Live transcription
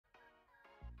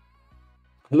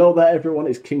Hello there everyone,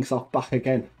 it's King Sloth back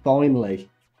again, finally,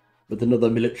 with another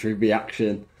military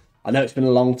reaction. I know it's been a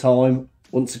long time.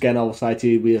 Once again, I will say to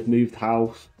you, we have moved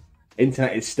house.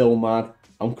 Internet is still mad.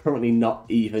 I'm currently not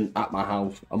even at my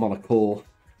house. I'm on a course,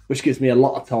 which gives me a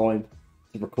lot of time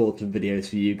to record some videos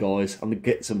for you guys. I'm going to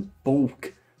get some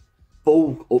bulk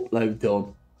upload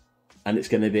done. And it's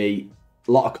going to be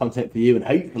a lot of content for you. And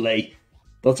hopefully,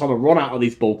 by the time I run out of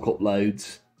these bulk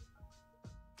uploads,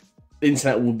 the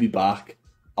internet will be back.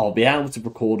 I'll be able to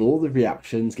record all the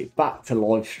reactions, get back to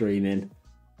live streaming,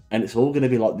 and it's all going to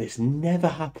be like this never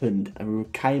happened. And we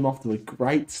came off to a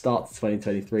great start to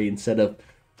 2023 instead of,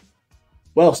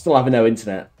 well, still having no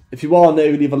internet. If you are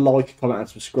new, leave a like, comment, and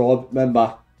subscribe.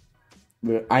 Remember,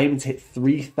 we're aiming to hit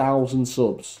 3,000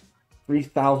 subs.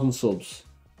 3,000 subs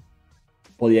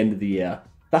by the end of the year.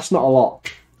 That's not a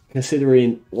lot,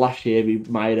 considering last year we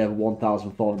made over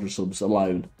 1,500 subs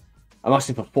alone. I'm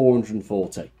asking for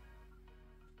 440.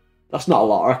 That's not a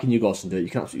lot. I reckon you guys can do it. You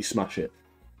can absolutely smash it.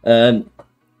 Today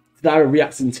we're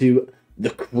reacting to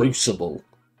the Crucible,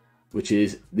 which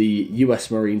is the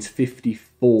US Marines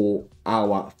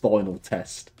 54-hour final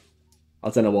test. I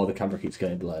don't know why the camera keeps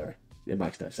going blurry. It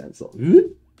makes no sense. Like,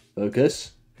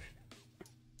 focus.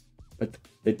 It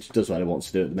just does what it wants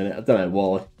to do at the minute. I don't know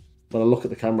why. When I look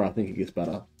at the camera, I think it gets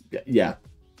better. Yeah,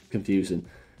 confusing.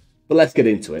 But let's get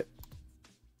into it.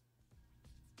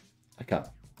 Okay.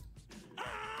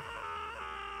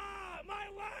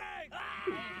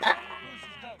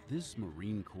 This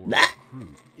Marine Corps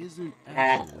recruit isn't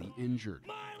actually injured.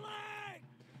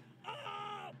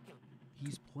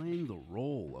 He's playing the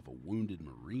role of a wounded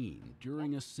Marine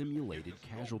during a simulated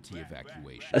casualty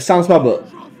evacuation. It sounds bad, but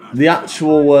the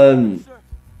actual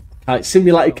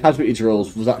simulated casualty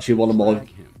drills was actually one of my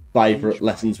favourite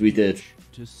lessons we did.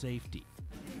 To safety.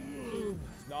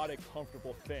 It's not a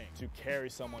comfortable thing to carry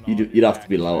someone. You'd have to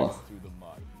be lower. Through the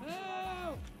mud.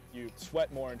 You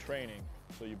sweat more in training,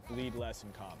 so you bleed less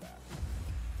in combat.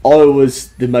 I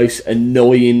was the most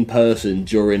annoying person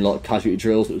during like casualty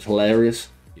drills. It was hilarious.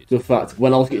 The fact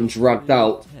when I was getting dragged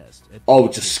out, I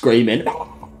was just screaming, "I've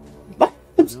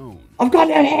got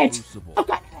no head! I've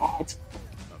got no head!"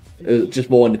 It was just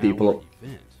winding people up.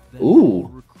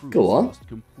 Ooh, go on.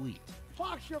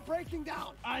 Fox, you're breaking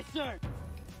down. Aye, sir.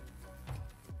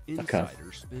 Okay.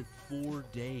 Spent 4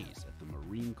 days at the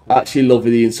Marine Corps. I actually love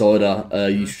the Insider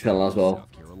YouTube channel as well.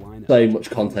 So much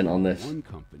content on this. One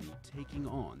company taking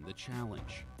on the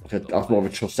challenge. Okay, that's more of a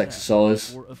trust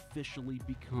exercise. For officially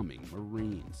becoming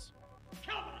Marines.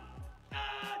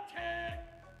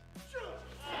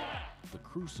 The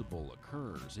Crucible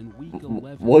occurs in week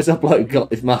 11. Why has that bloke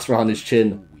got his mask around his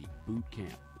chin? Boot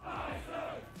camp.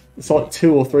 It's like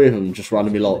 2 or 3 of them just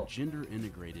randomly like.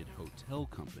 Gender-integrated hotel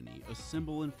company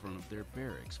assemble in front of their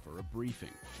barracks for a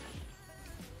briefing.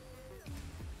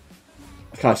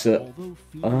 Okay, so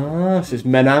this is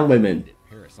men and women.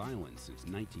 Paris Island since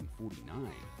 1949,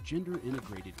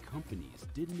 gender-integrated companies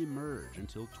didn't emerge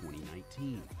until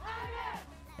 2019.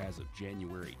 As of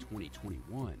January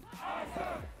 2021,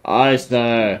 Aye,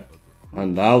 sir.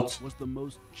 And out. was the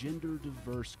most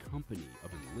gender-diverse company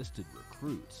of enlisted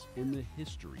recruits in the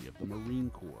history of the Marine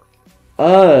Corps.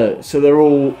 So they're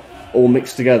all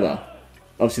mixed together.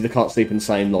 Obviously, they can't sleep in the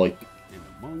same like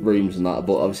rooms and that,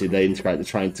 but obviously they integrate the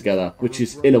train together, which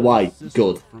is in a way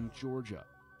good. From Georgia,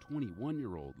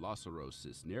 21-year-old Lázaro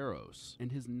Cisneros and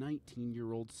his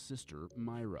 19-year-old sister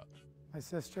Myra. My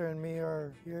sister and me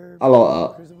are here. I like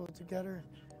that. Crucible together.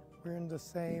 We're in the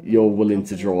same. You're willing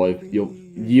to drive.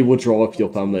 You will drive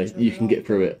your family. You can get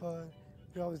through it. But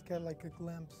we always get like a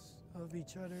glimpse of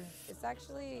each other. It's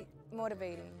actually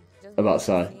motivating. Just About to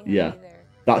say, seeing him yeah. be there.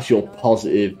 That's your I know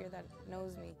positive. there's someone here that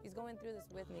knows me. He's going through this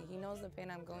with me. He knows the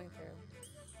pain I'm going through.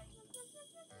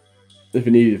 If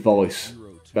you need advice,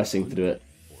 best thing to do it.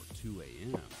 Or 2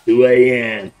 a.m. 2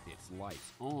 a.m. It's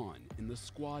lights on in the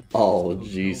squad. Oh,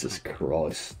 Jesus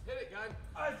Christ.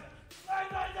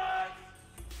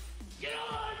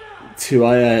 2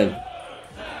 a.m.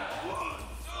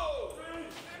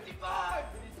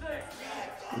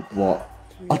 What?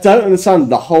 I don't understand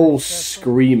the whole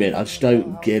screaming. I just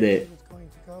don't get it.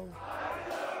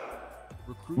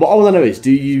 What I want to know is,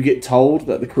 do you get told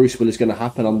that the Crucible is going to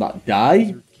happen on that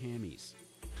day?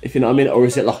 If you know what I mean, or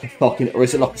is it like a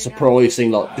surprise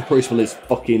thing, like the Crucible is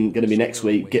fucking going to be next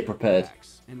week, get prepared.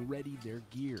 And ready their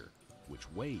gear, which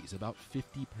weighs about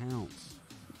 50 pounds.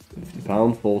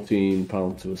 £50,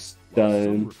 £14 to a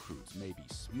stone. Recruits may be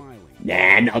smiling.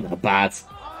 Nah, not that bad.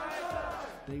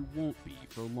 They won't be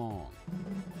for long.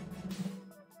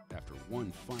 After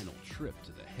one final trip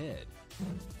to the head,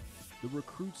 the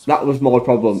recruits. That was my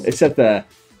problem. It said there,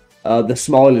 They're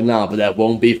smiling now, but that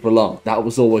won't be for long. That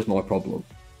was always my problem.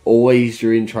 Always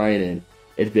during training,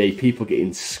 it'd be people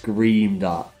getting screamed at.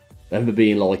 I remember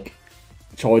being like,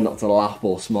 trying not to laugh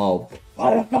or smile.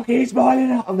 Why the fuck are you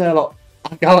smiling at? And they're like,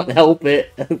 I can't help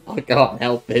it. I can't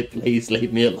help it. Please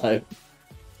leave me alone.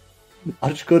 I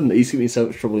just couldn't. He used to give me so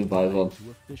much trouble in Phase 1. To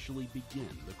officially begin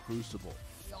the Crucible.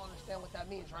 You all understand what that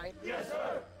means, right? Yes,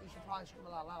 sir. You should probably scream a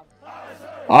lot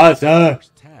louder. Aye, sir.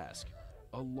 First task,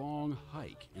 a long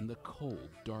hike in the cold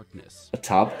darkness. A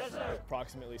tab.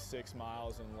 Approximately 6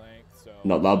 miles in length, so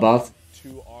Not that bad.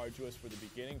 too arduous for the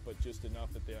beginning, but just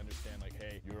enough that they understand, like,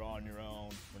 hey, you're on your own.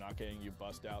 We're not getting you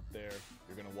bust out there.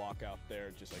 You're gonna walk out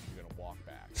there just like you're gonna walk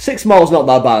back. 6 miles not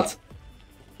that bad.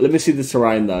 Let me see the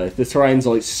terrain though. If the terrain's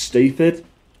like stupid.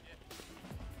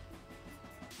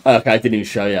 Okay, I didn't even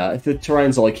show you. If the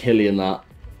terrain's like hilly and that.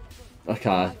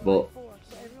 Okay, but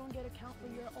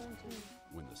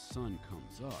When the sun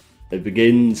comes up, it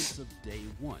begins. of day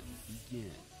 1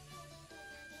 begin.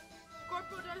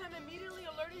 Corporal Dunham immediately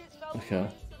alerted his fellow Okay.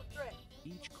 Marines to the threat.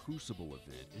 Each Crucible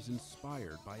event is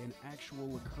inspired by an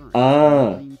actual occurrence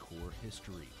Ah. in Marine Corps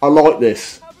history. I like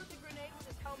this. Covered the grenade with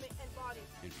his helmet and body.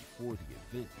 And before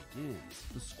the event begins,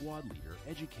 the squad leader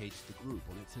educates the group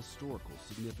on its historical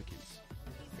significance.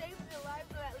 He saved the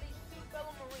lives of at least 2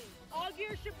 fellow Marines. All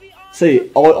gear should be on. See,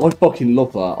 I fucking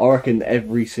love that. I reckon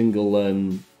every single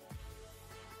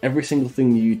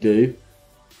thing you do,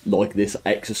 like this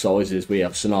exercises, we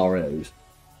have scenarios.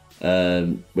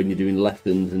 When you're doing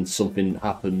lessons and something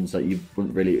happens that you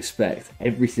wouldn't really expect,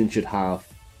 everything should have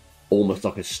almost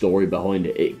like a story behind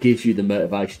it. It gives you the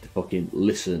motivation to fucking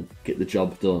listen, get the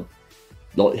job done.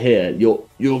 Like here,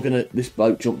 you're gonna. This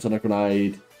bloke jumped on a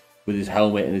grenade with his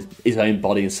helmet and his own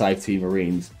body and saved 2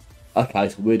 Marines. Okay,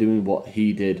 so we're doing what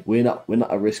he did. We're not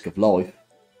at risk of life,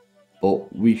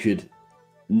 but we should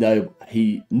know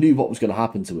he knew what was going to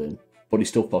happen to him, but he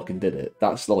still fucking did it.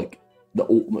 That's like the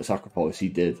ultimate sacrifice he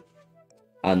did,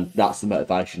 and that's the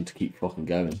motivation to keep fucking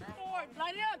going. Forward,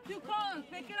 light it up. 2 columns.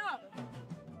 Pick it up.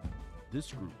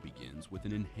 This group begins with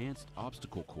an enhanced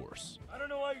obstacle course. I don't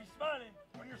know why you're smiling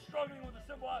when you're struggling with a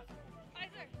simple action. Aye,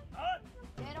 sir. Huh?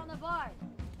 Get on the bar.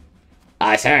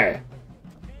 Aye, sir.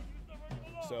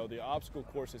 So the obstacle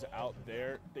course is out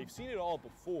there. They've seen it all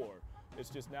before. It's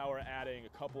just now we're adding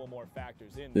a couple of more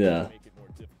factors in Yeah. to make it more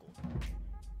difficult.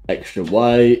 Extra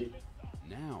weight.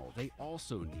 Now they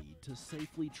also need to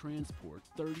safely transport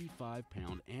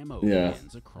 35-pound ammo Yeah.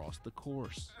 cans across the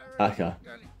course. Okay.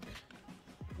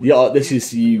 Yeah, this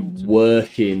is you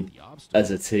working The obstacle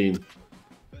as a team.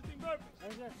 15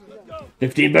 burpees.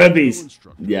 15 drill burpees.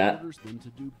 instructor Yeah. orders them to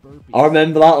do burpees. I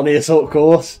remember that on the assault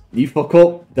course. You fuck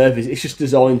up, burpees. It's just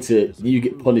designed to you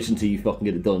get punished until you fucking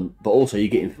get it done, but also you're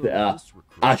getting fitter This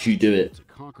recruit as you do it, to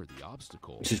conquer the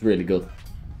obstacle. which is really good.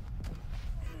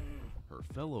 Her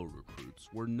fellow recruits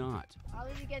were not, I'll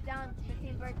let you get down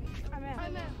 15 burpees.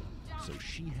 I'm in. so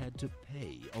she had to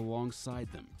pay alongside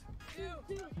them.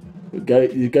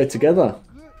 You go together.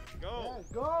 Go.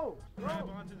 Go! Grab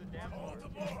onto the damn bar.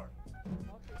 Wow,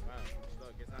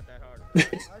 look, it's not that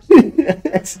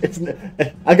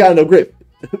hard. I got no grip.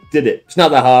 Did it? It's not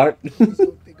that hard. Think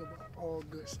about all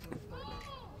good stuff like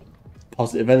that.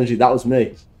 Positive energy. That was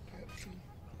me.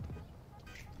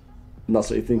 And that's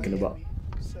what you're thinking about.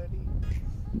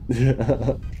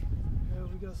 Yeah,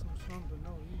 we got some sun, but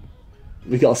no heat.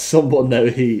 We got some but no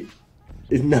heat.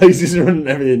 His nose is running and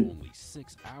everything. Only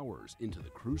 6 hours into the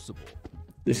Crucible,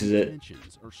 This is it.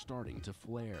 tensions are starting to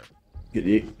flare. Get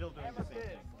the Still doing the same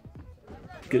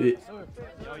thing. get the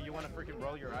Yo, you want to freaking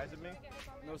roll your eyes at me?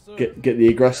 No, sir. get the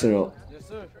aggressor up. Yes,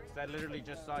 sir. I literally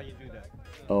just saw you do that.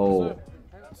 Oh.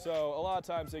 So a lot of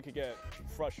times they could get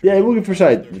frustrated. Yeah, we're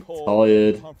frustrated. They're cold,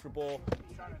 Tired. uncomfortable.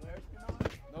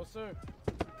 No, sir.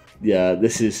 Yeah,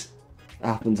 this is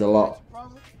happens a lot. No,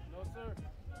 sir.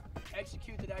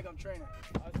 Execute the daggum trainer.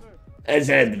 Sir. It's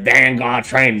a Vanguard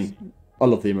train. I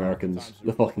love the Americans. Sometimes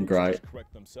They're fucking great. just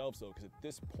correct themselves though, because at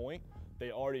this point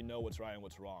they already know what's right and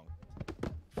what's wrong.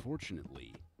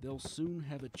 Fortunately, they'll soon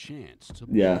have a chance to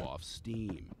Yeah. blow off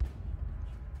steam.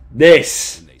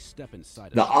 This, And they step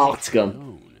inside The a Octagon.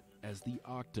 known as the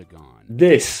Octagon.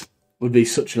 this would be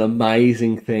such an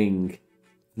amazing thing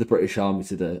for the British Army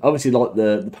to do. Obviously, like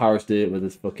the Paris do it, where they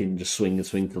fucking just swing and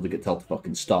swing till they get told to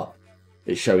fucking stop.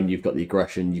 It's showing you've got the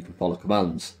aggression, you can follow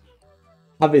commands.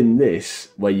 Having this,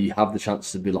 where you have the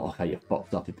chance to be like, okay, you're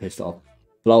fucked up, you're pissed off,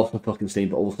 blow off the fucking steam,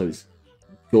 but also it's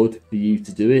good for you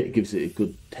to do it. It gives it a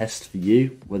good test for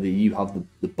you, whether you have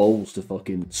the balls to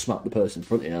fucking smack the person in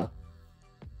front of you.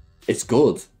 It's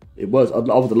good. It was. I would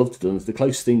have loved to do this. The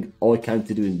closest thing I came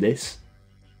to doing this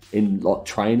in like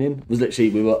training was literally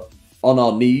we were on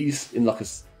our knees in like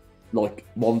like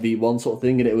 1v1 sort of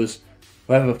thing, and it was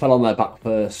whoever fell on their back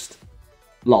first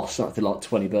lost. So I did like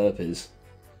 20 burpees,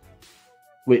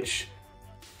 which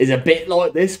is a bit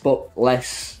like this, but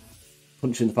less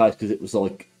punch in the face because it was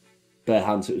like bare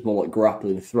hands. So it was more like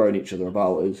grappling, throwing each other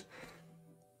about. It was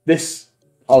this.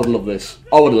 I would love this.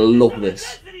 I would love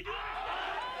this.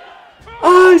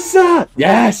 Oh, sir!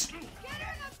 Yes!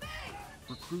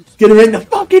 Get her in the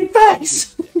fucking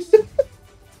face!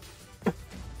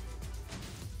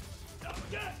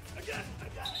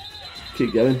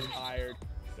 Keep going. Tired,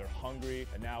 they're hungry,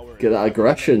 and now we're Get that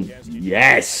aggression.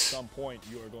 Yes! At some point,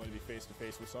 you are going to be face to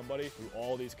face with somebody through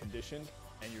all these conditions,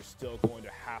 and you're still going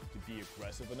to have to be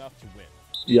aggressive enough to win.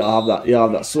 Yeah, I have that. Yeah, I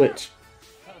have that switch.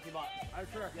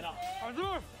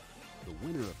 The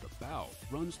winner of the bout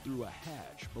runs through a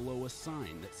hatch below a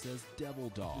sign that says Devil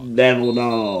Dog. Devil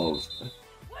Dogs.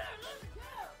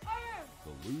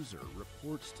 The loser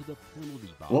reports to the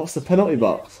penalty box. What's the penalty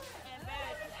box?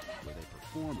 Where they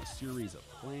perform a series of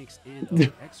planks and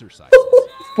other exercises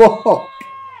Fuck!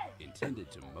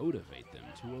 intended to motivate them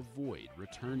to avoid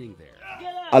returning there.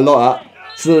 I like that.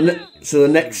 So the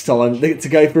next time they get to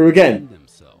go through again.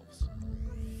 Themselves.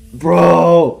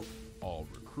 Bro! All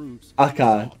recruits Okay,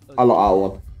 I like that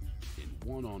one. in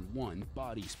one-on-one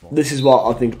body sparring. This is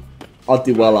what I think I'd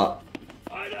do well at.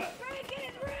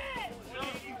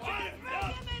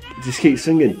 Just keep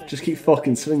swinging. Just keep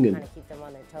fucking swinging. Trying to keep them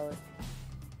on their toes.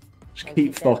 Just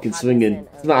keep fucking swinging.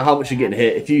 Doesn't matter how much you're getting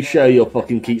hit. If you show you'll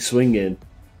fucking keep swinging,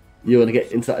 you're gonna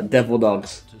get into that Devil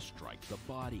Dogs. To strike the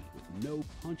body with no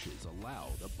punches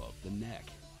allowed above the neck.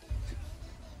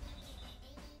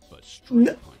 But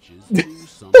straight punches do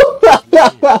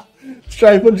something.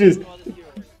 Straight punches. And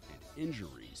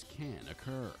injuries can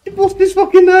occur. He busted his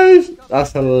fucking nose.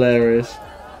 That's hilarious.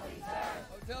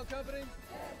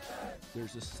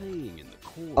 There's a saying in the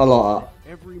Corps I like that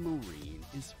every Marine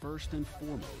is first and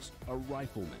foremost a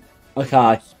rifleman.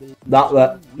 Okay,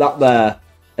 that there.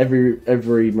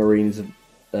 Every Marine is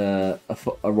a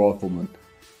rifleman.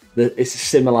 It's a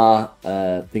similar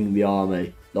thing in the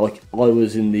army. Like I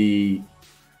was in the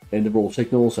Royal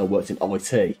Signal, so I worked in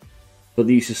IT. But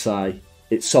they used to say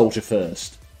it's soldier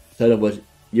first. So in other words,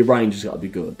 your range has got to be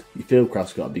good, your field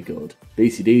craft's got to be good,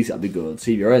 BCD's got to be good,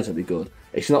 CVR's got to be good.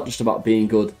 It's not just about being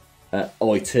good at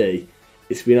IT.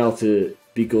 It's being able to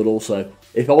be good also.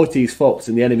 If IT's fucked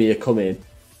and the enemy are coming,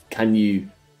 can you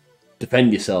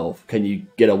defend yourself? Can you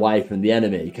get away from the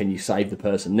enemy? Can you save the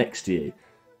person next to you?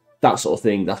 That sort of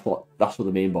thing. That's what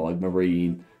they mean by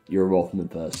Marine. You're a rifleman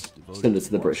first. Similar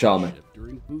to the British Army.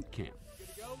 During boot camp.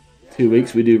 2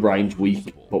 weeks we do range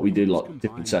week, but we do like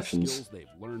different sessions. Skills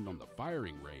they've learned on the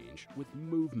firing range with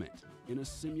movement in a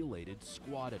simulated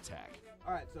squad attack.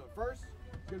 Alright, so first,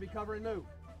 it's going to be cover and move.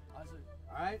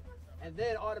 Alright? And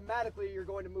then automatically you're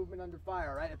going to movement under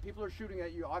fire, right? If people are shooting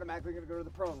at you, automatically you're going to go to the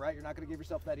prone, right? You're not going to give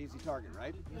yourself that easy target,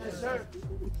 right? Yes, sir.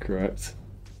 Correct.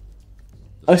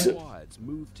 The squads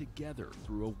move together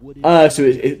through a wooded So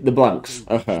it's the blanks.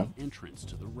 Okay. entrance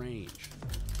to the range.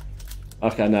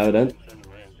 Okay, no then.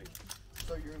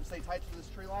 So you're going to stay tight to this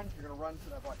tree line. You're going to run to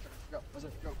that black tree. Go.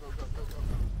 Go.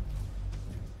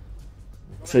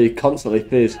 So you constantly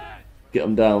fizz, get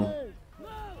them down.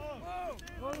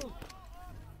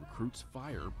 Recruits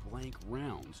fire blank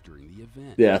rounds during the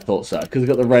event. Yeah, I thought so. Because they've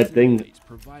got the red thing. Teammates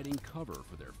providing cover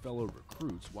for their fellow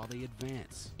recruits while they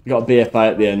advance. You got a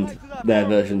BFA at the end. Their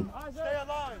version.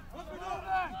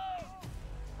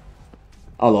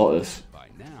 I like this. By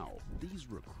now, these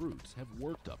recruits have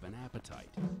worked up an appetite.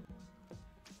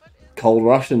 Cold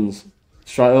rations.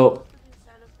 Straight up.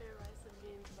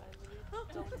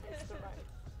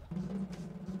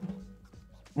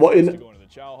 What in? Going to the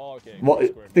chow hall, okay,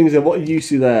 What things are? What you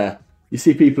see there? You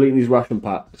see people eating these ration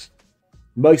packs.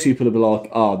 Most people will be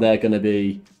like, "Oh, they're going to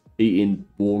be eating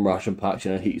warm ration packs,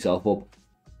 you know, heat yourself up."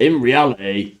 In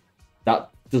reality,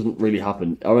 that doesn't really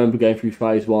happen. I remember going through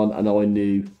phase 1, and I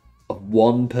knew of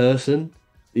one person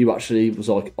who actually was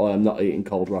like, "I am not eating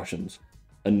cold rations,"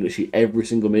 and literally every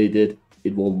single meal he did,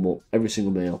 he'd warm them up. Every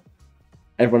single meal.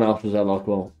 Everyone else was there like,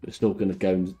 "Well, it's still going to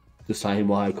go the same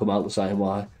way, come out the same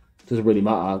way." Doesn't really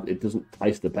matter. It doesn't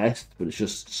taste the best, but it's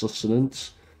just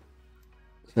sustenance.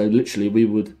 So literally, we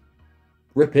would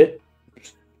rip it,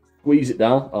 squeeze it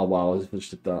down. Oh wow, I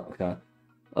just did that. Okay.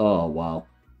 Oh wow.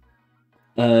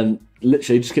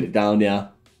 Literally, just get it down, yeah,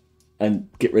 and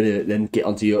get rid of it. Then get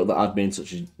onto your other admin,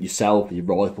 such as yourself, your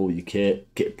rifle, your kit.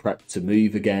 Get prepped to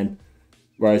move again.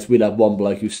 Whereas we'd have one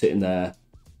bloke who's sitting there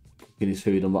cooking his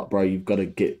food. I'm like, bro, you've got to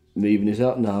get moving. He's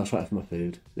like, no, I'm just waiting for my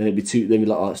food. Then it'd be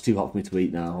like, oh, it's too hot for me to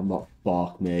eat now. I'm like,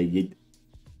 fuck me.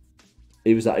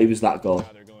 He was that guy.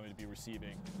 They're going to be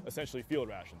receiving a essentially field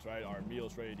rations, right? Our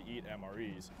meals ready to eat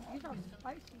MREs.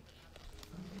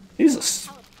 These are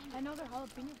spicy. I know they're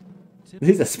jalapeno.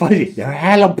 These are spicy. They're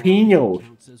jalapenos.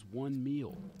 Counts as one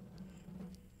meal.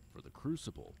 For the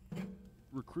Crucible,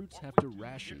 recruits have to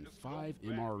ration 5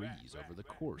 MREs over the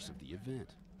course of the event.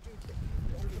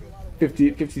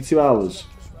 52 hours.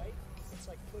 It's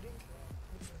like pudding.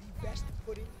 It's the best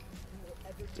pudding you will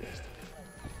ever taste.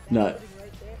 No.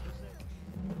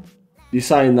 You're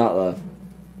saying that though.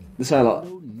 You're saying like.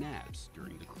 No naps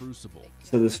during the Crucible.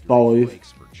 So there's During 5.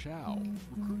 breaks for chow,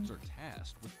 recruits are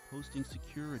tasked with posting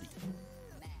security.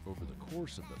 Over the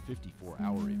course of the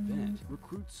 54-hour event,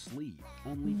 recruits sleep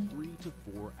only 3 to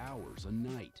 4 hours a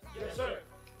night. Yes, sir.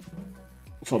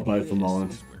 It's not both of mine.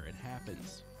 This is where it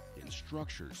happens, in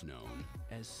structures known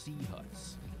as sea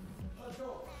huts.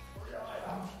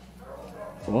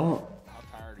 What?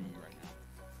 How tired are you right now?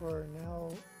 For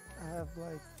now, I have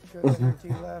like good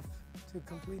energy left to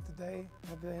complete the day.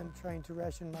 I've been trying to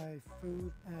ration my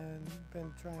food and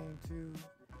been trying to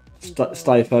keep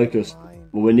Stay focused. mind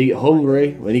But when you get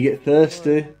hungry, when you get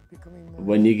thirsty, becoming more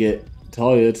when you get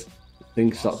tired,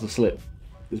 things start to slip.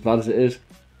 As bad as it is.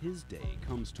 His day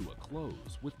comes to a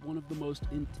close with one of the most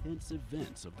intense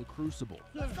events of the Crucible.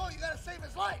 Let's go, you gotta save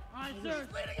his life. He's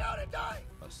bleeding out and dying.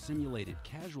 A simulated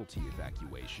casualty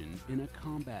evacuation in a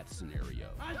combat scenario.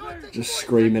 Just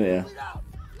screaming at you.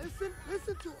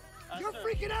 Listen to him. You're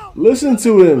freaking out. Listen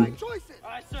to him. Right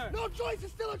choices. No choice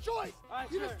is still a choice.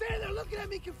 You just stand there looking at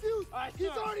me confused. He's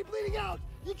already bleeding out.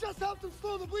 You just helped him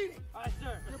slow the bleeding.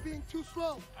 You're being too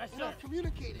slow. You're not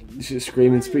communicating. You should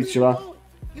scream and speak to you.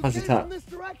 You How's came it tap? from this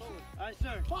direction.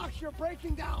 Fox, you're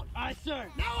breaking down. Now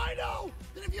I know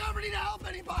that if you ever need to help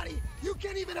anybody, you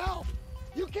can't even help.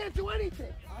 You can't do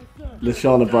anything. They're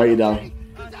trying to break it down.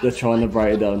 They're trying to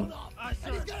break it down.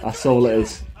 That's all it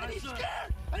is. And he's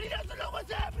scared. And he doesn't know what's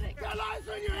happening. Your lives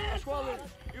are in your hands.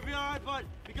 You'll be alright, bud.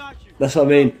 We got you. That's what I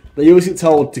mean. They always get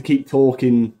told to keep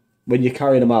talking when you're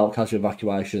carrying them out, casual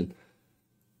evacuation.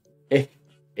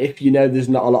 If you know there's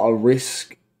not a lot of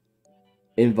risk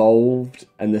involved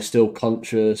and they're still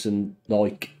conscious and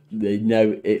like they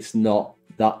know it's not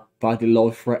that badly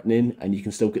life threatening and you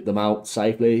can still get them out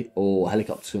safely, or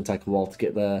helicopters can take a while to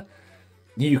get there,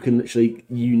 you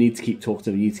need to keep talking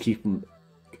to them. You need to keep them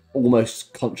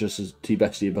almost conscious as to your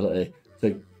best of your ability.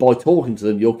 So by talking to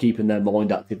them, you're keeping their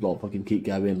mind active, like fucking keep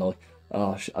going, like,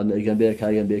 oh, I know you're gonna be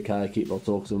okay, keep like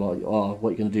talking to them, like, oh, what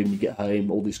are you gonna do when you get home,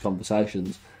 all these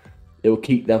conversations. It will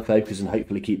keep them focused and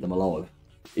hopefully keep them alive.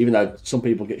 Even though some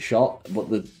people get shot, but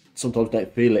they sometimes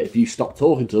don't feel it. If you stop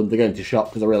talking to them, they're going to shock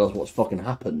because they realise what's fucking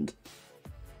happened.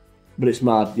 But it's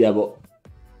mad, yeah, but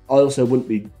I also wouldn't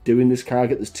be doing this carry.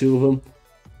 There's 2 of them.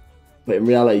 But in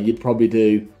reality, you'd probably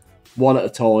do 1 at a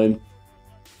time.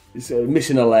 It's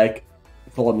missing a leg,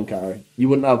 5-man carry. You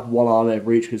wouldn't have 1 arm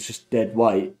over each because it's just dead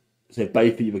weight. So if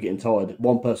both of you were getting tired,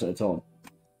 1 person at a time.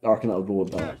 I reckon that would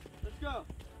avoid that. Let's go.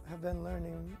 I've been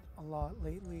learning a lot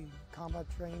lately. Combat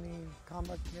training,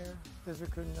 combat care. This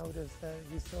recruit noticed that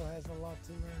he still has a lot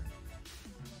to learn.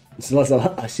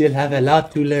 I still have a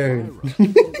lot to learn. Myra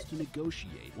begins to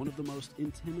negotiate one of the most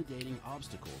intimidating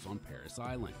obstacles on Paris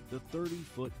Island, the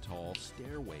 30-foot-tall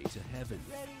stairway to heaven,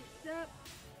 Ready, step,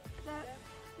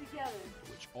 together.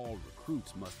 which all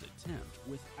recruits must attempt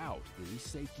without any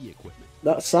safety equipment.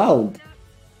 That sound.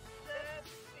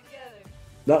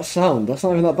 That's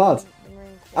not even that bad.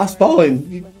 That's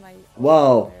fine.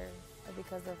 Wow.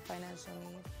 Because of financial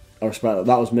need. I respect that.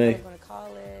 That was I me. was going to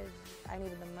college. I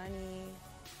needed the money.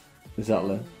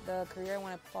 Exactly. And the career I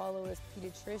want to follow is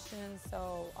pediatrician,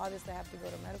 so obviously I have to go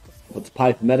to medical school. But to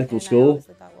pay for medical and I school,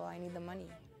 obviously thought, well, I need the money.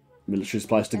 military's the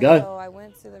place to And go. So I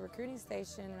went to the recruiting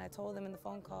station and I told them in the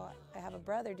phone call, I have a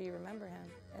brother, do you remember him?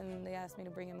 And they asked me to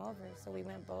bring him over. So we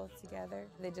went both together.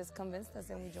 They just convinced us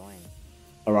and we joined.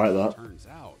 I write that. Turns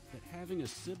out that having a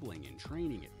sibling in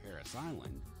training at Paris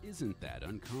Island isn't that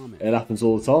uncommon. It happens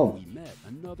all the time. We met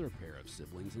another pair of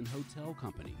siblings in hotel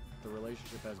company. The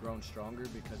relationship has grown stronger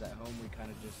because at home we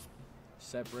kind of just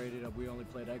separated up. We only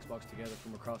played Xbox together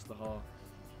from across the hall.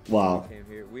 Wow. We came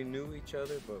here. We knew each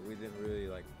other, but we didn't really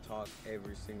like talk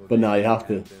every single day. But now you have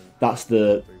to. That's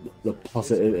the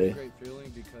positivity. It's a great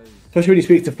feeling because Especially when you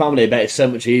speak to family, I bet it's so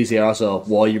much easier as well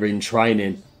while you're in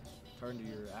training. turn to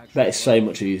your I actual bet it's so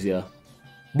much easier.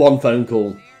 1 phone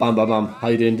call, bam, bam, bam. How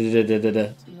you doing?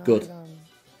 Tonight, Good.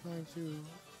 I'm going to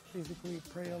basically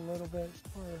pray a little bit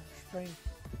for strength.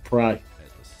 Pray.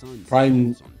 As the sun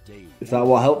Praying, sets on day is that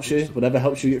what helps you? Whatever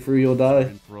helps you get through your day,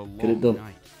 in for a get it long done.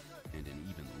 night and an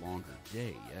even longer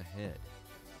day ahead.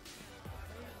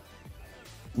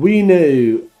 We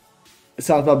knew. It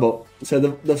sounds bad, but so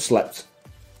they've slept.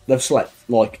 They've slept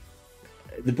like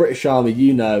the British Army,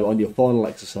 you know, on your final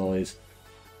exercise,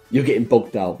 you're getting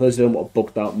bugged out. Those who don't know what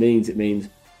bugged out means, it means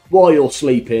while you're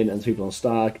sleeping and people on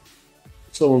stag,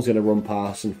 someone's going to run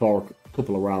past and fire a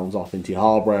couple of rounds off into your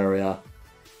harbour area.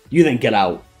 You then get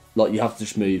out. Like, you have to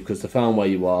just move because they found where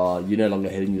you are. You're no longer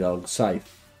hitting your dog. Safe.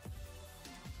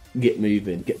 Get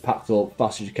moving. Get packed up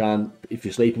fast as you can. If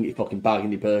you're sleeping, get your fucking bag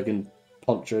and your Bergen,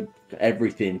 poncho,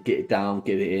 everything. Get it down,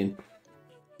 get it in.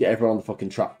 Get everyone on the fucking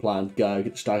track plan. Go,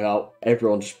 get the stag out.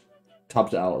 Everyone just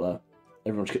tabs it out there.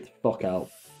 Everyone just get the fuck out.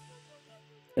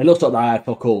 It looks like they had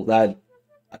fuck all. They had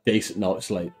a decent night's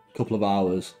sleep. A couple of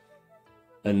hours.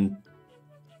 And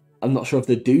I'm not sure if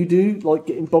they do like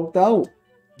getting bogged out,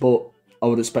 but I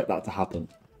would expect that to happen.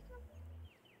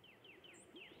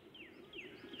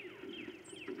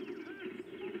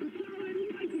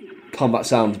 Combat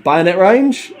sounds. Bayonet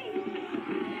range.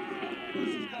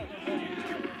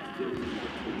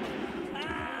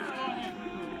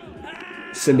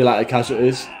 Simulated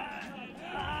casualties.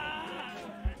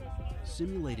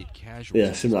 Simulated casualties.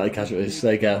 Yeah, simulated casualties.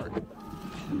 There you go.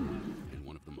 And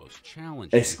one of the most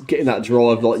challenging. It's getting that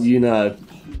drive, like, you know.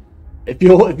 If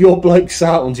your bloke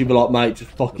sat on you, be like, mate,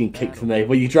 just fucking kick for me.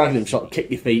 Well, you dragging him, shot,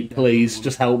 kick your feet, please,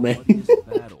 just help me.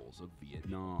 Battles of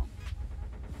Vietnam,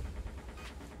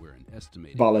 where an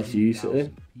estimated Ballas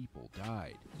 2,000 people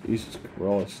died, Jesus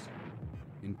Christ.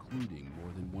 including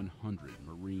more than 100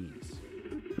 Marines.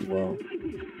 Wow.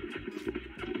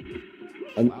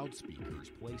 Loudspeakers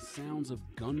play sounds of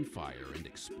gunfire and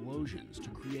explosions to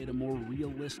create a more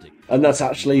realistic. And that's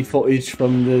actually footage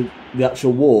from the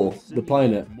actual war, the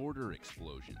playing it. Mortar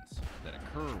explosions that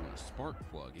occur when a spark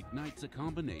plug ignites a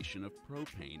combination of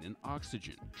propane and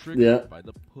oxygen, triggered by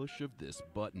the push of this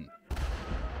button.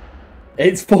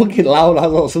 It's fucking loud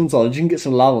as well sometimes. You can get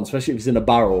some loud ones, especially if it's in a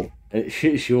barrel, and it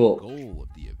shoots you up. The goal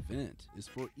of the event is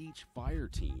for each fire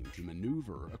team to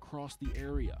maneuver across the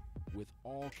area with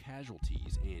all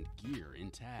casualties and gear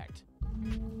intact.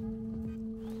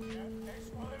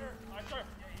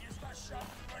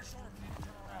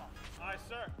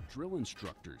 Drill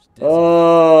instructors designate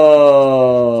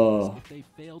if they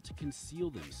fail to conceal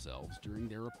themselves during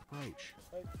their approach.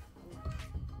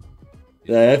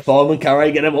 Yeah, fireman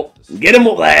carry, get him up. Get him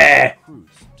up there!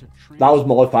 That was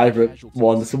my favourite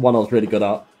one. That's the one I was really good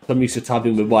at. I'm used to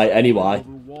tabbing with weight anyway.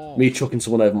 Me chucking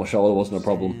someone over my shoulder wasn't a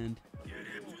problem.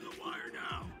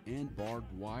 And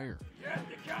barbed wire. Get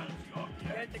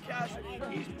the casualty.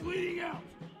 He's bleeding out.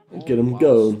 Get him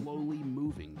going. Slowly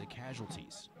moving the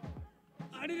casualties.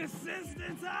 I need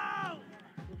assistance out.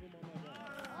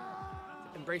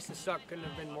 Embrace the suck couldn't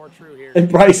have been more true here.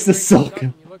 Embrace the suck.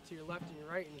 You look to your left and your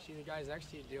right and you see the guys next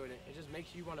to you doing it. It just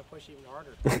makes you want to push even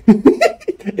harder.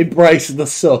 Embrace the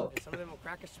suck. Some of them will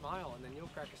crack a smile and then you'll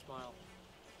crack a smile.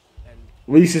 And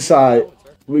We used to say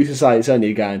it's only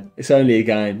a game. It's only a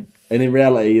game. And in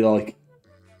reality, like,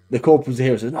 the corporals are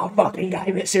here and says, no fucking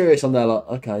game, it's serious. And they're like,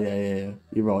 okay, yeah.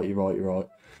 You're right.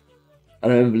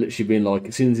 And I remember literally being like,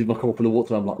 as soon as my corporal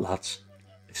walked around, I'm like, lads,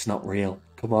 it's not real.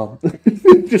 Come on.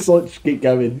 just keep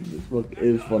going.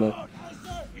 It was funny.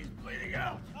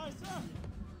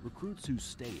 Recruits who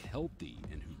stay healthy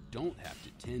and who don't have to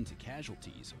tend to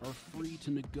casualties are free to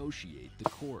negotiate the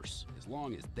course, as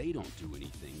long as they don't do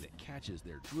anything that catches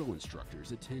their drill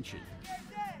instructor's attention.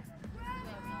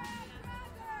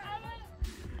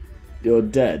 You're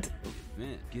dead. The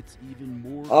event gets even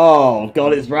more. Oh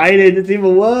god, it's raining. It's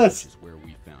even worse. This is where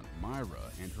we found Myra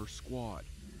and her squad.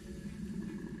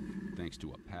 Thanks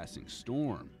to a passing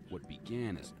storm, what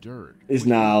began as dirt is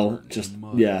now just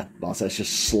it's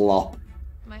just slop.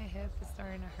 My hip is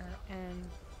starting to hurt, and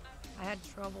I had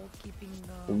trouble keeping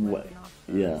the weapon off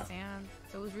the sand,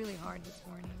 so it was really hard this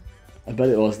morning. I bet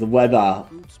it was. The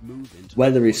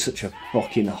weather is such a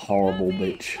fucking horrible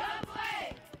bitch.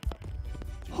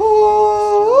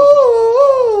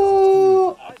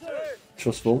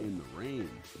 Trustful. In the rain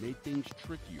made things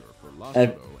trickier for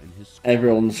Lázaro and his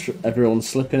squad. Everyone's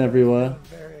slipping everywhere.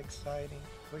 Very exciting,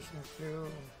 pushing through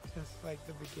since like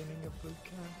the beginning of boot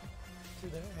camp to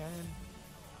the end.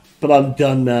 But I'm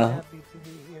done now. Happy to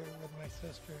be here with my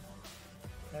sister,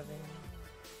 having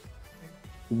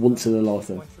once in a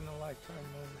lifetime moment.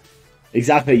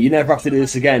 Exactly. You never have to do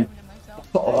this again.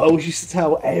 I always used to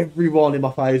tell everyone in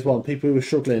my phase one, people who were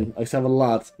struggling. I used to have a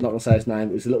lad, not gonna say his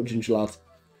name, it was a little ginger lad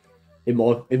in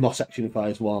my section in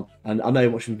phase one, and I know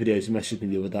watching videos, he messaged me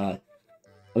the other day,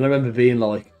 and I remember being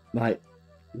like, mate,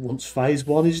 once phase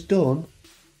one is done,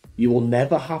 you will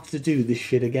never have to do this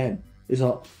shit again. He's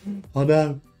like, I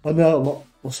know, I'll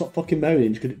stop fucking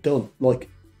moaning, just get it done. Like,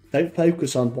 don't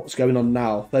focus on what's going on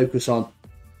now, focus on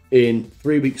in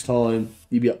 3 weeks time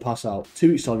you'll be at pass out, 2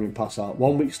 weeks time you're in pass out,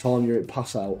 1 week's time you're at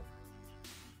pass out,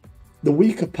 the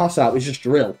week of pass out is just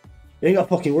drill. You ain't got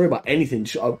to fucking worry about anything.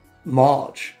 Just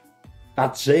march.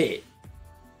 That's it.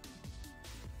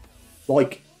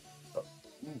 Like,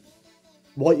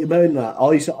 what you moaning at? I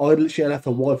literally left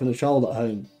a wife and a child at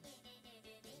home.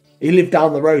 He lived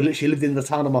down the road, literally lived in the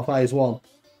town of my phase 1.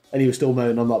 And he was still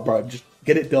moaning. I'm like, bro, just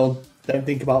get it done. Don't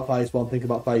think about phase 1, think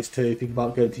about phase 2, think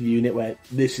about going to unit where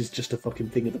this is just a fucking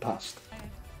thing of the past. I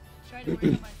try to work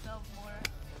on myself more,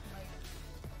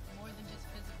 more than just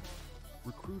physical.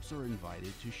 Recruits are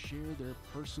invited to share their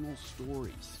personal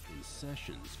stories in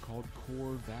sessions called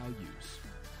core values.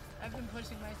 I've been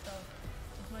pushing myself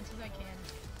as much as I can,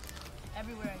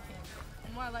 everywhere I can.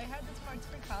 And while I had the smarts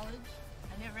for college,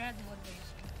 I never had the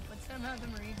motivation. But somehow the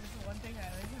Marines is the one thing I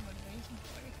always have motivation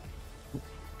for.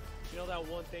 You know that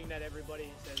one thing that everybody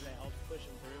says that helps push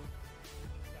them through?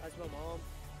 That's my mom,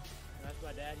 and that's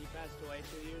my dad. He passed away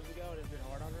 2 years ago, and it's been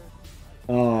hard on her.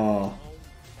 Oh.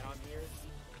 And I'm here.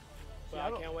 But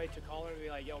I can't wait to call her and be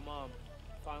like, yo, Mom,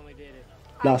 finally did it.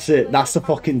 That's it. That's the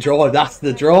fucking drive. That's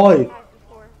the drive.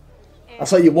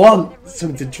 That's what you want.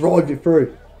 Something to drive you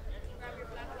through.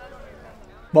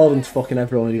 Well done to fucking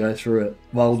everyone who goes through it.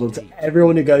 Well done to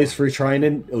everyone who goes through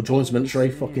training or joins military.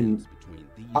 Fucking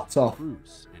hats off.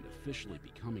 Officially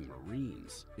becoming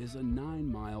Marines is a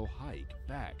 9-mile hike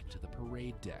back to the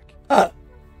parade deck. But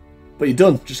you're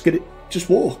done. Just get it.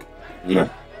 Just walk.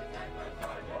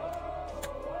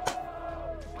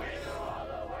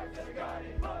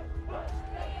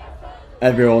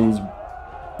 Everyone's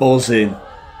buzzing.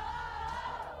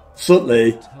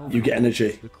 Suddenly, you get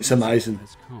energy. It's amazing.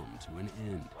 Has come to an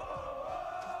end.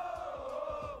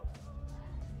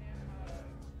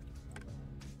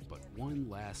 But one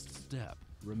last step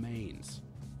remains.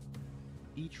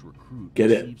 Each recruit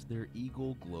receives their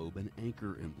eagle, globe, and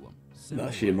anchor emblem.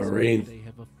 That's your Marine. They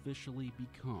have officially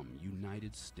become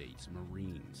United States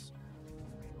Marines.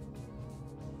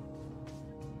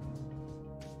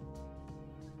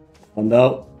 And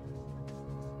out.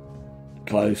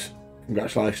 Close.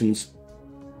 Congratulations.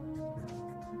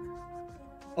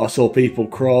 I saw people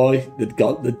cry. They'd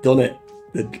done it.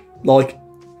 Like,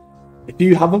 if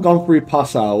you haven't gone through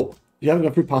pass out,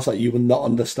 you will not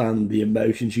understand the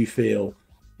emotions you feel.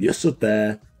 You're stood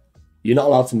there. You're not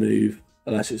allowed to move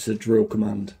unless it's a drill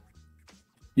command.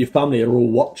 Your family are all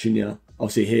watching you.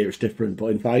 Obviously here it's different, but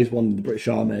in phase 1 in the British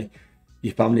Army,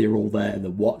 your family are all there and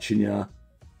they're watching you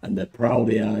and they're proud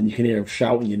of you and you can hear them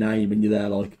shouting your name and you're there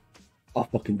like, I've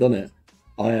fucking done it.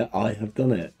 I have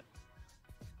done it.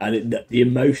 And the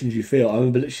emotions you feel, I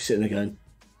remember literally sitting there going,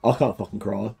 I can't fucking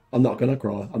cry. I'm not going to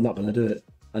cry. I'm not going to do it.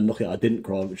 And look, I didn't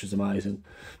cry, which was amazing.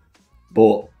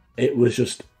 But it was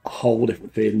just a whole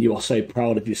different feeling. You are so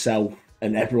proud of yourself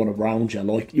and everyone around you.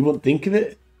 Like, you wouldn't think of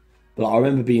it. But I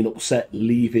remember being upset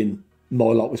leaving my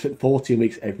we spent 14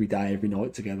 weeks every day, every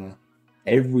night together.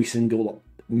 Every single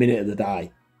minute of the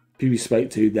day. People you spoke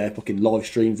to, their fucking live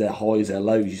streams, their highs, their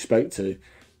lows you spoke to.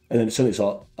 And then suddenly it's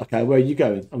like, okay, where are you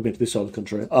going? I'm going to this side of the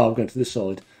country. Oh, I'm going to this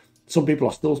side. Some people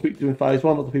I still speak to in phase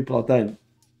 1, other people I don't.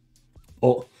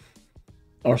 But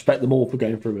I respect them all for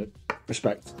going through it.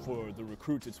 Respect. For the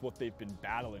recruits, it's what they've been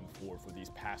battling for these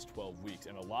past 12 weeks.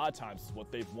 And a lot of times it's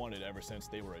what they've wanted ever since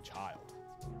they were a child.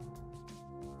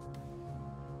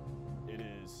 It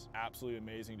is absolutely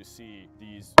amazing to see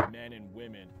these men and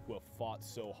women who have fought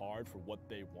so hard for what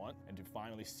they want and to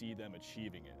finally see them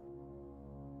achieving it.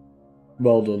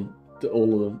 Well done to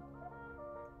all of them.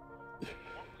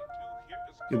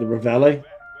 The Ravelli.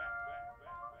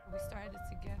 We started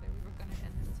it together. We were going to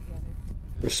end this together.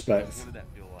 Respect. What did that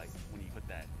feel like when you put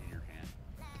that in your hand?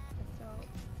 It felt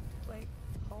like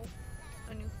hope,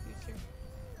 a new future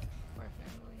for our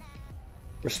family.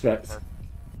 Respect.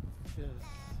 Yes,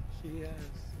 she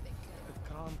has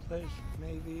accomplished,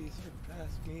 maybe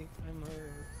surpassed me. I'm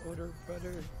her older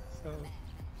brother, so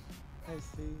I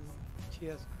see she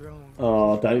has grown.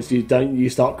 Oh, don't you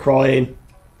start crying.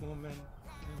 Woman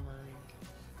and Marine.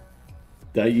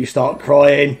 Don't you start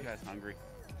crying. You guys hungry?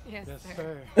 Yes,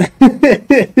 sir.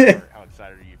 How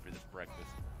excited are you for this breakfast?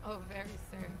 Oh, very,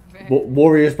 sir. Very. What,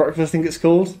 Warriors Breakfast, I think it's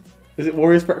called. Is it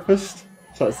Warriors Breakfast?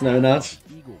 So it's known as.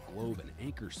 Eagle, Globe, and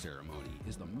Anchor ceremony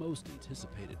is the most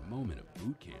anticipated moment of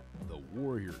boot camp. The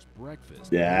Warriors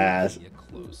Breakfast. Yes. Will be a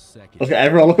close second. Look at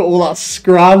everyone. Look at all that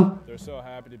scram. They're so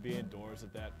happy to be indoors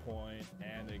at that point,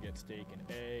 and they get steak and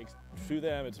eggs. To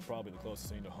them, it's probably the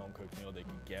closest thing to home cooked meal they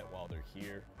can get while they're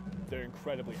here. They're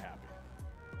incredibly happy.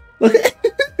 Look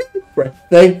at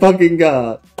thank fucking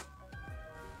God.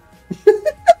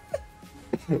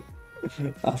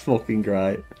 That's fucking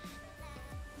great.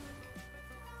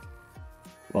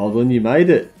 Well done, you made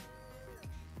it.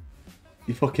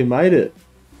 You fucking made it.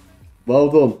 Well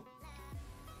done.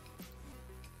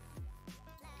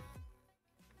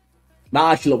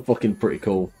 That actually looked fucking pretty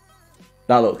cool.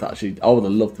 That looked actually, I would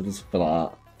have loved to do something like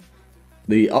that.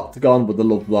 The octagon, would have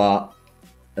loved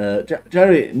that.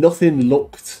 Generally, nothing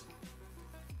looked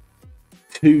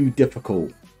too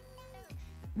difficult,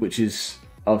 which is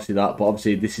obviously that. But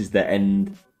obviously, this is their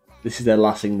end. This is their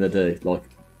last thing they do. Like,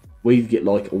 we get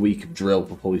like a week of drill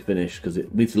before we finish because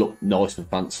it needs to look nice and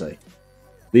fancy.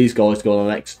 These guys go on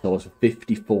an exercise for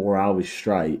 54 hours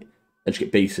straight and just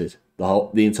get beasted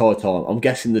the entire time. I'm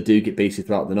guessing they do get beasted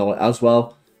throughout the night as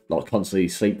well. Like, constantly,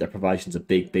 sleep deprivation is a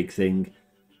big thing.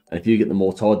 And if you get the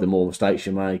more tired, the more mistakes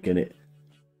you make, and it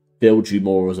builds you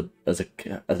more as a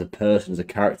person, as a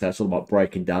character. It's all about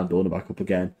breaking down, building back up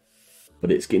again.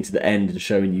 But it's getting to the end and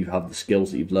showing you have the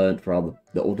skills that you've learned for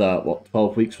the other, what,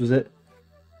 12 weeks was it?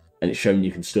 And it's showing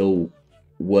you can still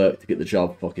work to get the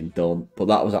job fucking done. But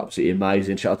that was absolutely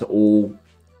amazing. Shout out to all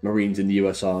Marines in the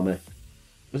US Army.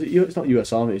 Was it? It's not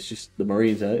US Army. It's just the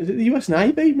Marines. Is it the US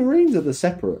Navy Marines, or they're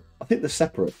separate? I think they're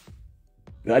separate.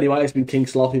 But anyway, it's been King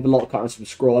Sloth. Leave a like, comment,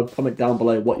 subscribe. Comment down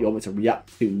below what you want me to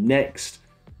react to next.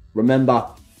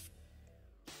 Remember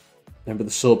the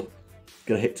sub.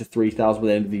 Gonna hit to 3,000 by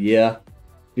the end of the year.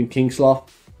 It's been King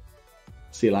Sloth.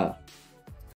 See you later.